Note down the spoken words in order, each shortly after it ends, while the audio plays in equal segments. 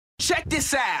Check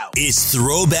this out. It's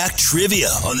Throwback Trivia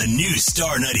on the new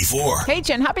Star 94. Hey,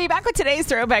 Jen, happy back with today's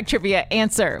Throwback Trivia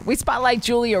answer. We spotlight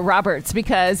Julia Roberts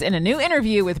because in a new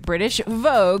interview with British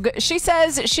Vogue, she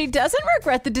says she doesn't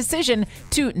regret the decision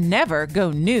to never go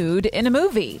nude in a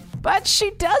movie. But she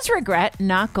does regret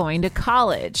not going to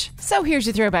college. So here's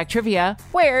your Throwback Trivia.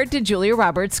 Where did Julia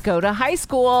Roberts go to high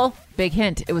school? Big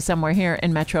hint, it was somewhere here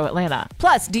in Metro Atlanta.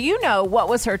 Plus, do you know what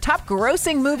was her top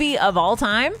grossing movie of all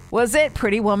time? Was it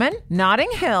Pretty Woman, Notting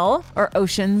Hill, or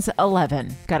Ocean's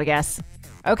 11? Got a guess?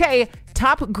 Okay,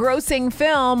 top grossing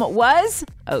film was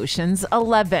Ocean's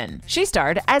 11. She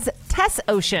starred as Tess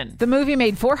Ocean. The movie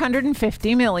made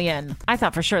 $450 million. I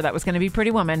thought for sure that was going to be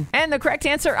Pretty Woman. And the correct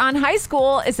answer on high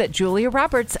school is that Julia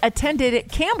Roberts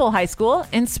attended Campbell High School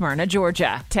in Smyrna,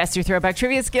 Georgia. Test your Throwback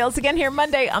Trivia skills again here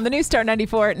Monday on the new Star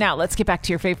 94. Now let's get back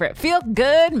to your favorite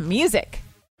feel-good music.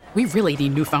 We really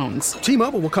need new phones.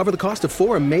 T-Mobile will cover the cost of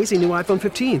 4 amazing new iPhone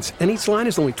 15s, and each line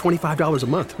is only $25 a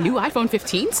month. New iPhone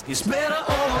 15s? It's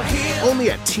better over here.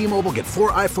 Only at T-Mobile, get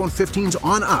 4 iPhone 15s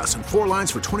on us and 4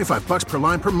 lines for $25 per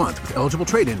line per month with eligible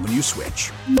trade-in when you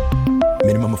switch.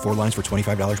 Minimum of 4 lines for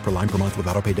 $25 per line per month with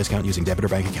autopay discount using debit or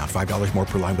bank account. $5 more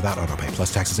per line without autopay,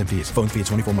 plus taxes and fees. Phone fee at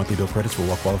 24 monthly bill credits for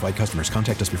well-qualified customers.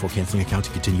 Contact us before canceling account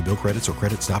to continue bill credits or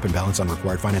credit stop and balance on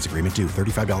required finance agreement due.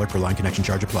 $35 per line connection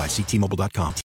charge applies. See T-Mobile.com.